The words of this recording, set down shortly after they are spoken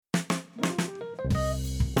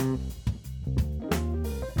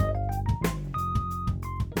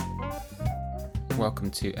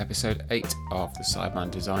welcome to episode 8 of the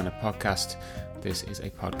Sideman Designer podcast. This is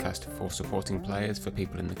a podcast for supporting players, for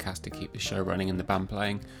people in the cast to keep the show running and the band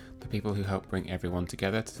playing, the people who help bring everyone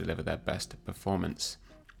together to deliver their best performance.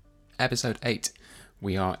 Episode 8,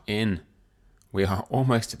 we are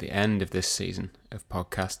almost at the end of this season of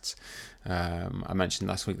podcasts. I mentioned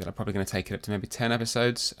last week that I'm probably going to take it up to maybe 10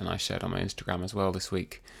 episodes, and I shared on my Instagram as well this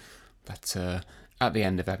week that at the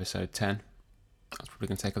end of episode 10, I was probably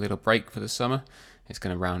going to take a little break for the summer. It's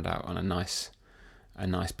going to round out on a nice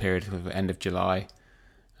period of the end of July,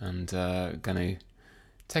 and going to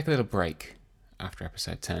take a little break after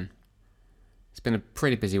episode 10. It's been a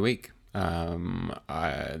pretty busy week.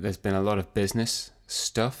 There's been a lot of business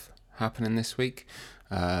stuff happening this week.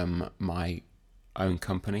 My own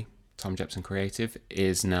company, Tom Jepson Creative,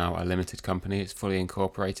 is now a limited company. It's fully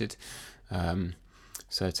incorporated.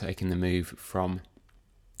 So taking the move from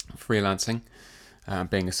freelancing,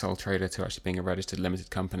 being a sole trader, to actually being a registered limited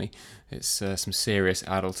company. It's some serious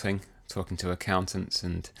adulting, talking to accountants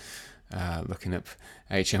and looking up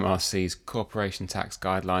HMRC's corporation tax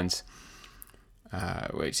guidelines,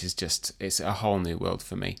 which is it's a whole new world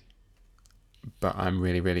for me. But I'm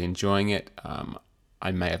really, really enjoying it.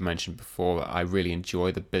 I may have mentioned before that I really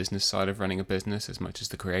enjoy the business side of running a business as much as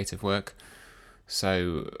the creative work.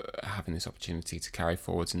 So having this opportunity to carry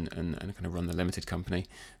forwards and kind of run the limited company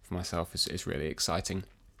for myself is really exciting.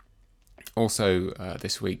 Also,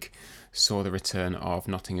 this week saw the return of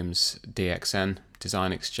Nottingham's DXN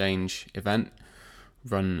Design Exchange event,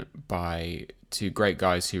 run by two great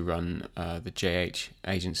guys who run the JH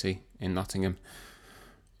agency in Nottingham.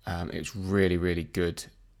 It was really, really good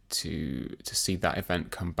to see that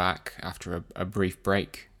event come back after a brief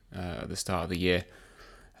break at the start of the year,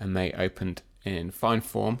 and they opened in fine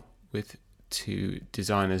form with two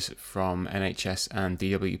designers from NHS and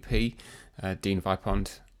DWP, Dean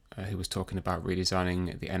Vipond, who was talking about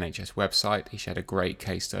redesigning the NHS website. He shared a great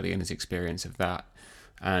case study and his experience of that,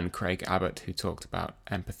 and Craig Abbott, who talked about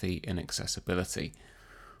empathy in accessibility,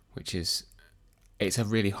 it's a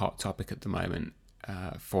really hot topic at the moment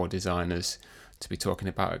for designers to be talking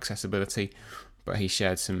about accessibility. But he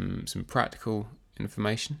shared some practical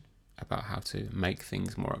information about how to make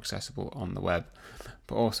things more accessible on the web,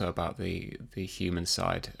 but also about the human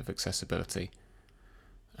side of accessibility,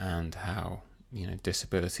 and how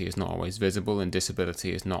disability is not always visible, and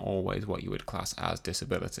disability is not always what you would class as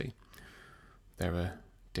disability. There are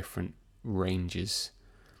different ranges.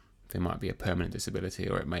 There might be a permanent disability,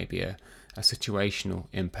 or it may be a situational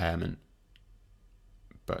impairment.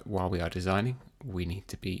 But while we are designing, we need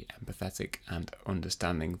to be empathetic and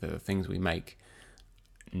understanding that the things we make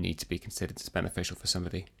need to be considered as beneficial for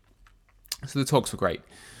somebody. So the talks were great,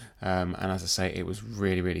 and as I say, it was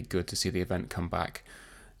really, really good to see the event come back.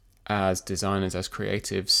 As designers, as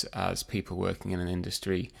creatives, as people working in an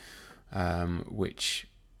industry which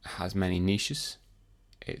has many niches,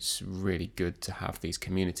 it's really good to have these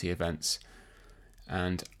community events.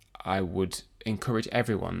 And I would encourage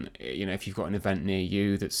everyone, if you've got an event near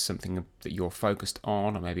you that's something that you're focused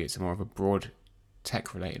on, or maybe it's more of a broad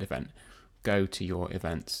tech-related event, go to your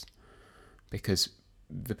events, because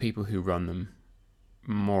the people who run them,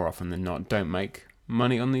 more often than not, don't make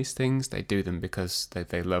money on these things. They do them because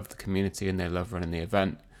they love the community and they love running the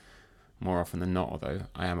event. More often than not, although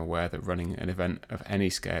I am aware that running an event of any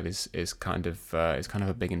scale is kind of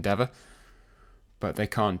a big endeavour, but they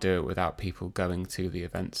can't do it without people going to the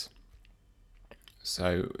events.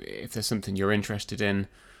 So if there's something you're interested in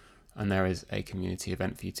and there is a community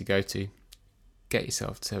event for you to go to, get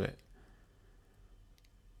yourself to it,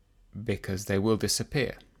 because they will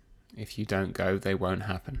disappear. If you don't go, they won't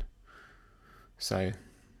happen. So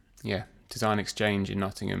yeah, Design Exchange in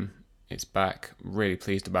Nottingham, it's back. Really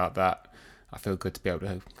pleased about that. I feel good to be able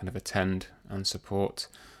to kind of attend and support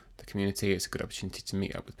the community. It's a good opportunity to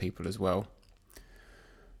meet up with people as well,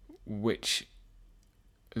 which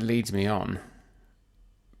leads me on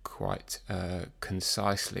quite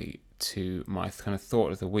concisely to my kind of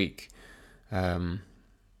thought of the week,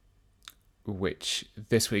 which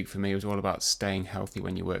this week for me was all about staying healthy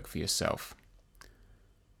when you work for yourself.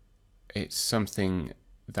 It's something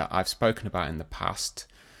that I've spoken about in the past,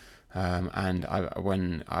 and I've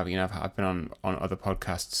been on other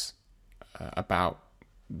podcasts about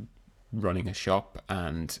running a shop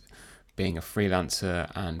and being a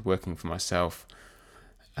freelancer and working for myself,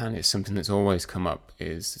 and it's something that's always come up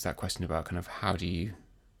is that question about kind of how do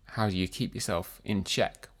you keep yourself in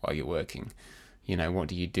check while you're working. What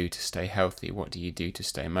do you do to stay healthy? What do you do to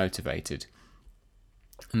stay motivated?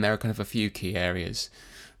 And there are kind of a few key areas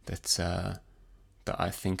that I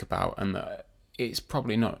think about, and it's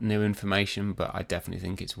probably not new information, but I definitely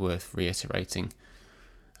think it's worth reiterating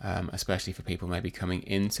especially for people maybe coming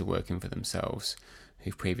into working for themselves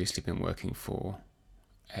who've previously been working for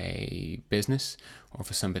a business or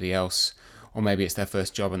for somebody else, or maybe it's their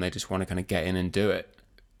first job and they just want to kind of get in and do it.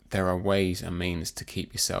 There are ways and means to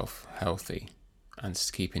keep yourself healthy and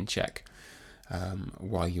to keep in check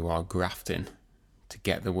while you are grafting, to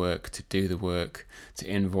get the work, to do the work, to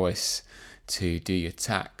invoice, to do your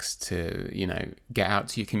tax, to, get out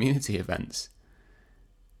to your community events.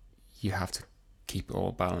 You have to keep it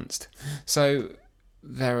all balanced. So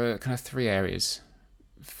there are kind of 3 areas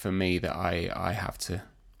for me that I have to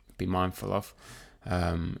be mindful of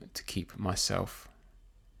to keep myself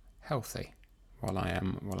healthy while I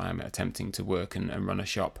am attempting to work and run a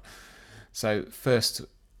shop. So first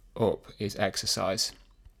up is exercise.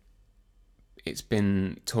 It's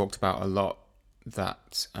been talked about a lot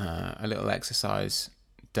that a little exercise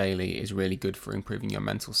daily is really good for improving your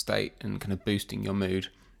mental state and kind of boosting your mood.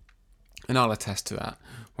 And I'll attest to that.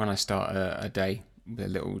 When I start a day with a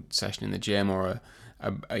little session in the gym or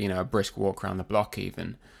a brisk walk around the block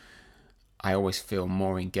even, I always feel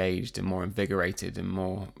more engaged and more invigorated and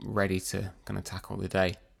more ready to kind of tackle the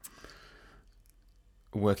day.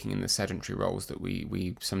 Working in the sedentary roles that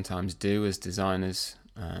we sometimes do as designers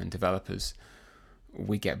and developers,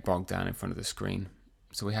 we get bogged down in front of the screen.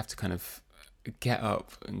 So we have to kind of get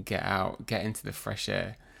up and get out, get into the fresh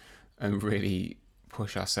air and really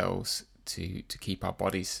push ourselves to keep our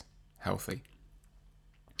bodies healthy.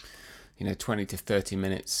 20 to 30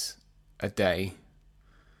 minutes a day,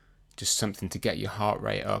 just something to get your heart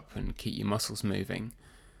rate up and keep your muscles moving,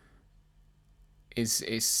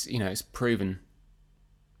 it's proven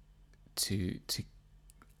to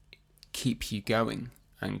keep you going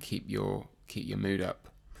and keep your mood up.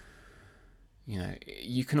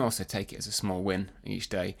 You can also take it as a small win each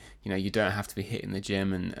day. You don't have to be hitting the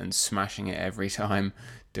gym and smashing it every time,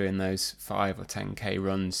 doing those 5 or 10k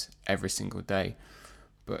runs every single day.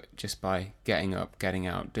 But just by getting up, getting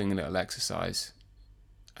out, doing a little exercise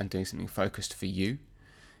and doing something focused for you,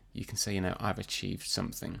 you can say, I've achieved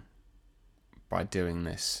something by doing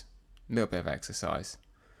this little bit of exercise.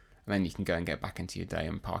 And then you can go and get back into your day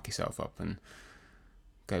and park yourself up and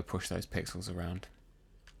go push those pixels around.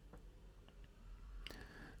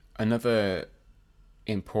 Another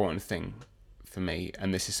important thing for me,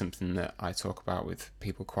 and this is something that I talk about with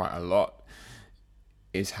people quite a lot,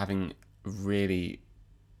 is having really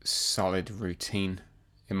solid routine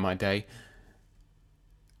in my day.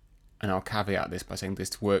 And I'll caveat this by saying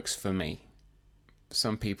this works for me.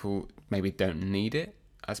 Some people maybe don't need it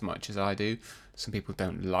as much as I do. Some people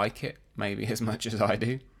don't like it maybe as much as I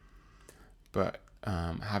do. But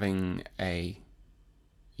having a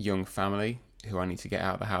young family who I need to get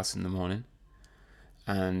out of the house in the morning,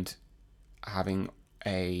 and having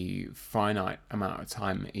a finite amount of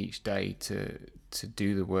time each day to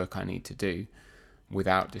do the work I need to do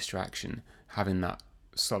without distraction, having that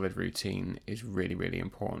solid routine is really, really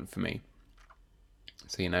important for me.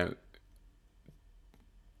 So,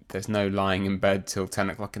 there's no lying in bed till 10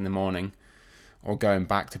 o'clock in the morning or going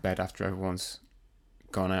back to bed after everyone's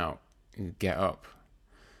gone out. You get up,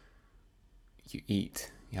 you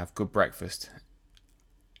eat, you have good breakfast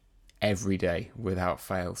every day without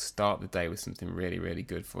fail. Start the day with something really, really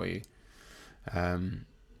good for you. And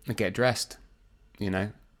get dressed,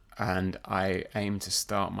 and I aim to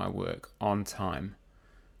start my work on time.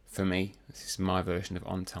 For me, this is my version of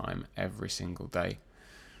on time every single day.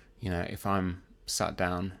 If I'm sat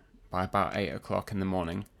down by about 8 o'clock in the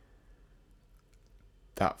morning,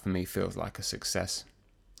 that for me feels like a success.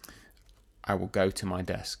 I will go to my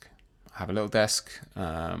desk. I have a little desk.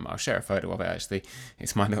 I'll share a photo of it actually.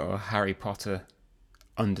 It's my little Harry Potter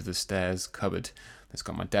under the stairs cupboard. It's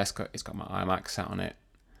got my desk, it's got my iMac sat on it.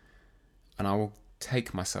 And I will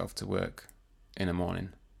take myself to work in the morning.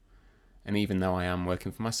 And even though I am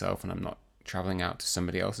working for myself and I'm not travelling out to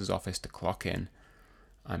somebody else's office to clock in,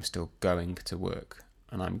 I'm still going to work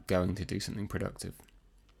and I'm going to do something productive.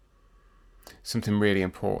 Something really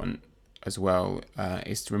important as well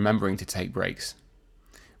is remembering to take breaks.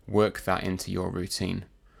 Work that into your routine.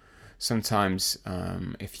 Sometimes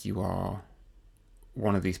if you are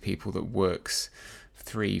one of these people that works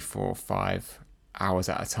 3, 4, 5 hours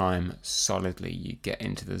at a time solidly, you get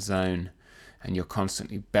into the zone and you're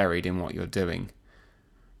constantly buried in what you're doing.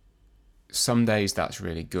 Some days that's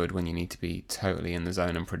really good when you need to be totally in the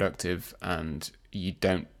zone and productive and you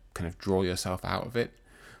don't kind of draw yourself out of it,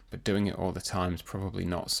 but doing it all the time is probably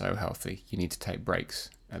not so healthy. You need to take breaks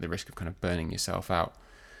at the risk of kind of burning yourself out.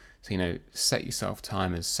 So, set yourself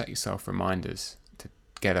timers, set yourself reminders to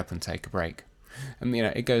get up and take a break. And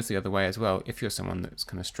it goes the other way as well. If you're someone that's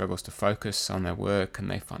kind of struggles to focus on their work and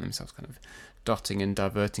they find themselves kind of dotting and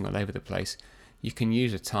diverting all over the place, you can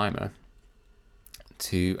use a timer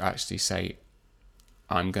to actually say,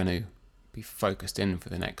 I'm going to be focused in for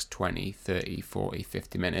the next 20, 30, 40,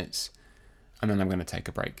 50 minutes, and then I'm going to take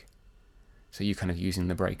a break. So you're kind of using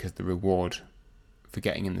the break as the reward for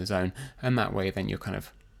getting in the zone, and that way then you're kind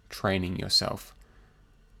of training yourself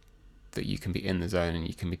that you can be in the zone and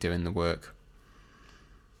you can be doing the work.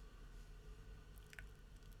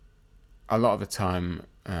 A lot of the time,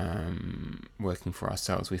 working for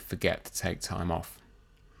ourselves, we forget to take time off,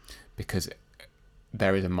 because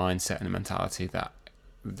there is a mindset and a mentality that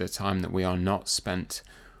the time that we are not spent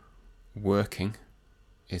working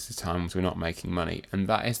is the times we're not making money. And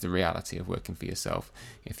that is the reality of working for yourself.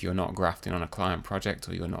 If you're not grafting on a client project,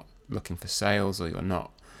 or you're not looking for sales, or you're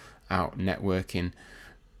not out networking,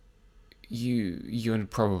 you're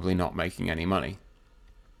probably not making any money.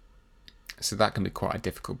 So that can be quite a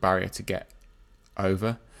difficult barrier to get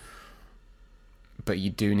over. But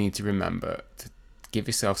you do need to remember to give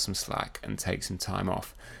yourself some slack and take some time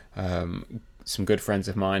off. Some good friends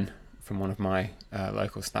of mine from one of my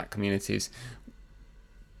local snack communities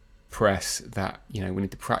press that we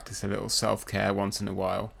need to practice a little self-care once in a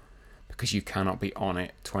while, because you cannot be on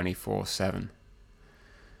it 24/7.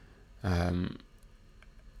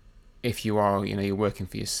 If you are, you're working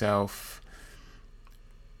for yourself,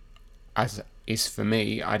 as is for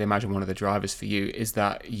me, I'd imagine one of the drivers for you is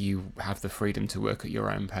that you have the freedom to work at your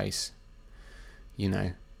own pace.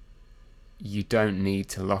 You don't need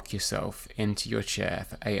to lock yourself into your chair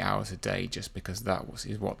for 8 hours a day just because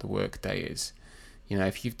is what the work day is.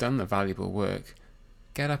 If you've done the valuable work,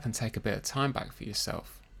 get up and take a bit of time back for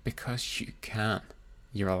yourself, because you can.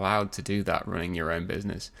 You're allowed to do that running your own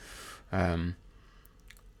business.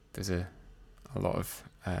 There's a lot of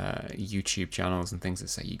YouTube channels and things that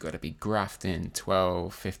say you've got to be grafting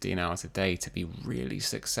 12, 15 hours a day to be really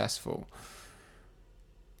successful.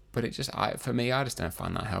 But for me, I just don't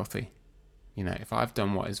find that healthy. If I've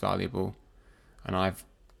done what is valuable and I've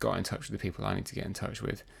got in touch with the people I need to get in touch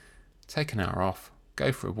with, take an hour off,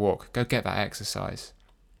 go for a walk, go get that exercise.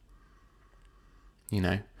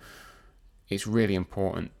 It's really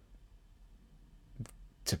important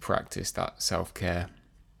to practice that self-care.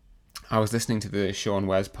 I was listening to the Sean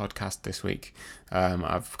Wes podcast this week.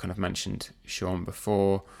 I've kind of mentioned Sean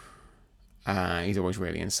before. He's always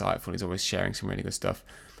really insightful. He's always sharing some really good stuff.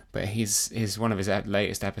 But he's one of his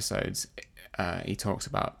latest episodes, he talks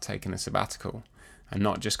about taking a sabbatical, and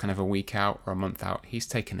not just kind of a week out or a month out. He's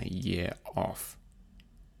taken a year off.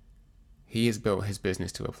 He has built his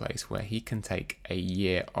business to a place where he can take a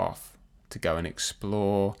year off to go and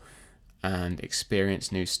explore and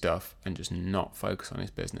experience new stuff and just not focus on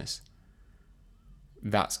his business.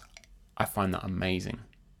 I find that amazing.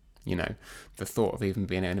 The thought of even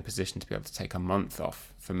being in a position to be able to take a month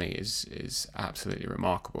off for me is absolutely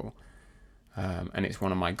remarkable. And it's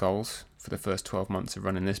one of my goals for the first 12 months of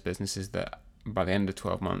running this business, is that by the end of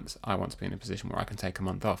 12 months, I want to be in a position where I can take a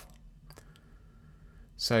month off.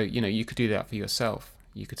 So, you could do that for yourself.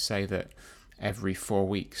 You could say that every 4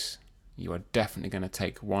 weeks, you are definitely going to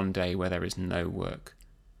take one day where there is no work.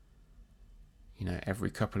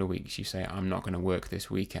 Every couple of weeks you say, I'm not going to work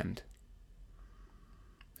this weekend.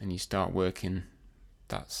 And you start working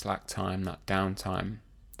that slack time, that downtime,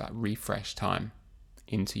 that refresh time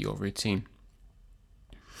into your routine.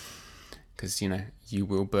 Because, you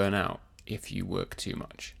will burn out if you work too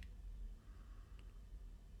much.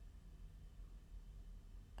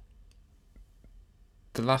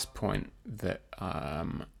 The last point that I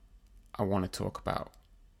want to talk about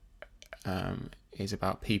is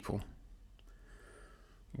about people.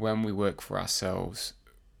 When we work for ourselves,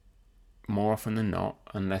 more often than not,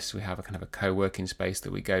 unless we have a kind of a co-working space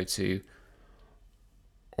that we go to,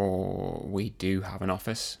 or we do have an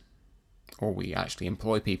office, or we actually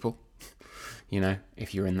employ people,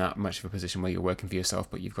 if you're in that much of a position where you're working for yourself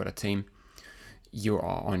but you've got a team, you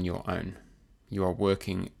are on your own. You are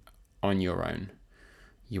working on your own.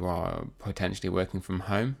 You are potentially working from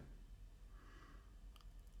home,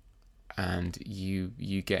 and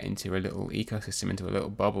you get into a little ecosystem, into a little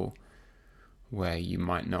bubble where you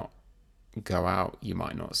might not go out, you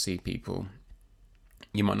might not see people,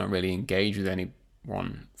 you might not really engage with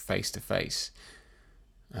anyone face to face,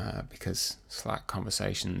 because Slack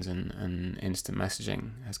conversations and instant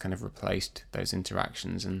messaging has kind of replaced those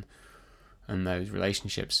interactions and those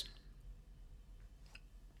relationships.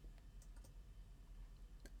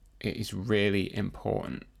 It is really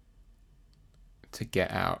important to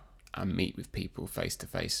get out and meet with people face to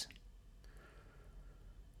face.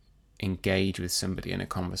 Engage with somebody in a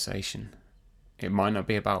conversation. It might not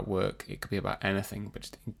be about work, it could be about anything, but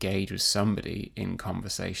just engage with somebody in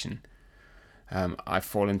conversation. I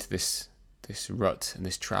fall into this rut and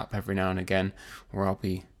this trap every now and again where I'll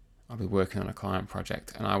be working on a client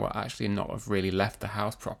project and I will actually not have really left the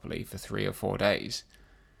house properly for 3 or 4 days.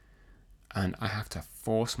 And I have to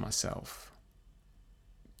force myself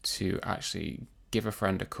to actually give a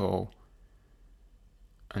friend a call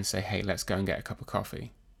and say, hey, let's go and get a cup of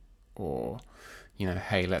coffee. Or,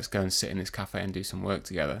 hey, let's go and sit in this cafe and do some work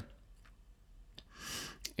together.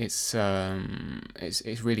 It's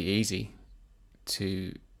really easy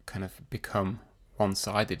to kind of become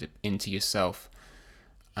one-sided into yourself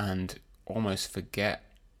and almost forget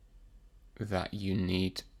that you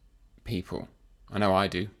need people. I know I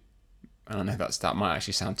do. And I know that might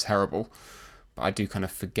actually sound terrible, but I do kind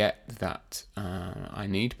of forget that I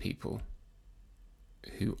need people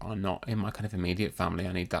who are not in my kind of immediate family.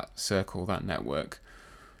 I need that circle, that network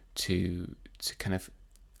to kind of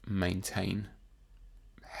maintain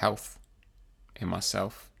health in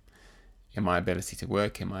myself, in my ability to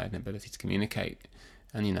work, in my ability to communicate.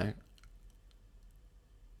 And,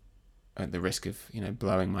 at the risk of,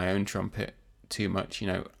 blowing my own trumpet too much,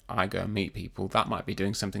 I go and meet people. That might be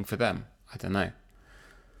doing something for them. I don't know.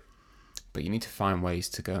 But you need to find ways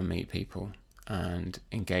to go and meet people and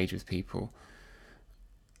engage with people.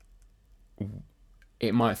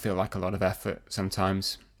 It might feel like a lot of effort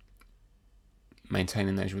sometimes,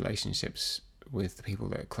 maintaining those relationships with the people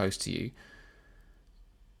that are close to you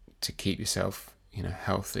to keep yourself,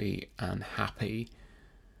 healthy and happy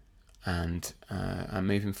and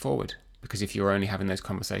moving forward. Because if you're only having those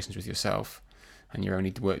conversations with yourself and you're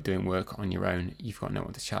only doing work on your own, you've got no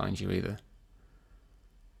one to challenge you either,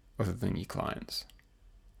 other than your clients.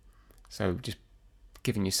 So just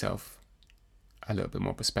giving yourself a little bit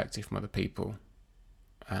more perspective from other people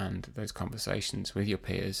and those conversations with your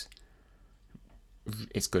peers,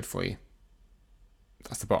 it's good for you.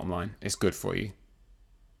 That's the bottom line. It's good for you.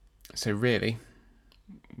 So really,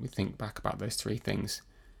 we think back about those 3 things.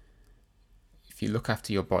 If you look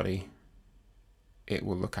after your body, it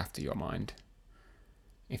will look after your mind.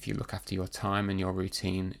 If you look after your time and your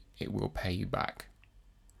routine, it will pay you back.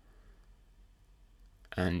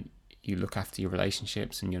 And you look after your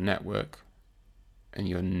relationships and your network, and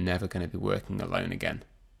you're never going to be working alone again.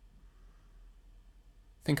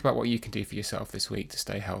 Think about what you can do for yourself this week to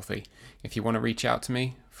stay healthy. If you want to reach out to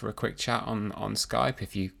me for a quick chat on Skype,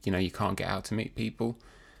 if you can't get out to meet people,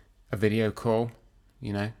 a video call,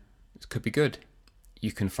 it could be good.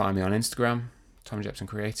 You can find me on Instagram, Tom Jepson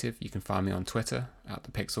Creative. You can find me on Twitter at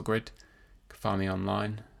The Pixel Grid. You can find me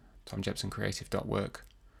online, tomjepsoncreative.work.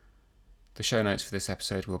 The show notes for this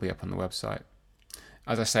episode will be up on the website.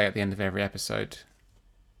 As I say at the end of every episode,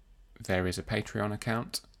 there is a Patreon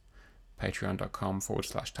account,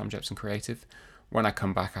 patreon.com/Tom Jepson Creative. When I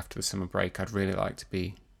come back after the summer break, I'd really like to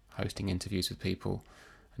be hosting interviews with people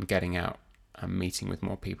and getting out and meeting with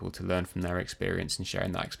more people to learn from their experience and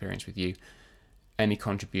sharing that experience with you. Any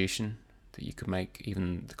contribution that you could make,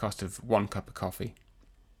 even the cost of 1 cup of coffee,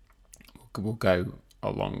 will go a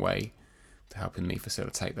long way to helping me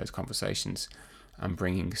facilitate those conversations and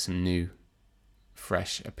bringing some new,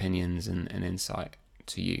 fresh opinions and insight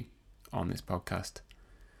to you on this podcast.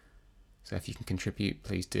 So if you can contribute,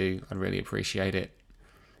 please do. I'd really appreciate it.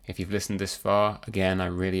 If you've listened this far, again, I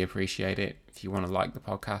really appreciate it. If you want to like the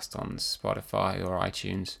podcast on Spotify or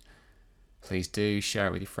iTunes, please do. Share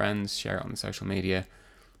it with your friends, share it on social media.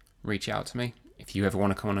 Reach out to me. If you ever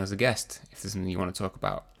want to come on as a guest, if there's something you want to talk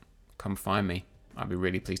about, come find me. I'd be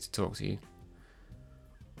really pleased to talk to you.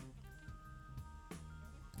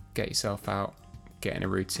 Get yourself out, get in a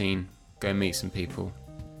routine, go meet some people.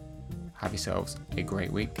 Have yourselves a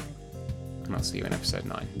great week, and I'll see you in episode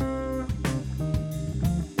 9.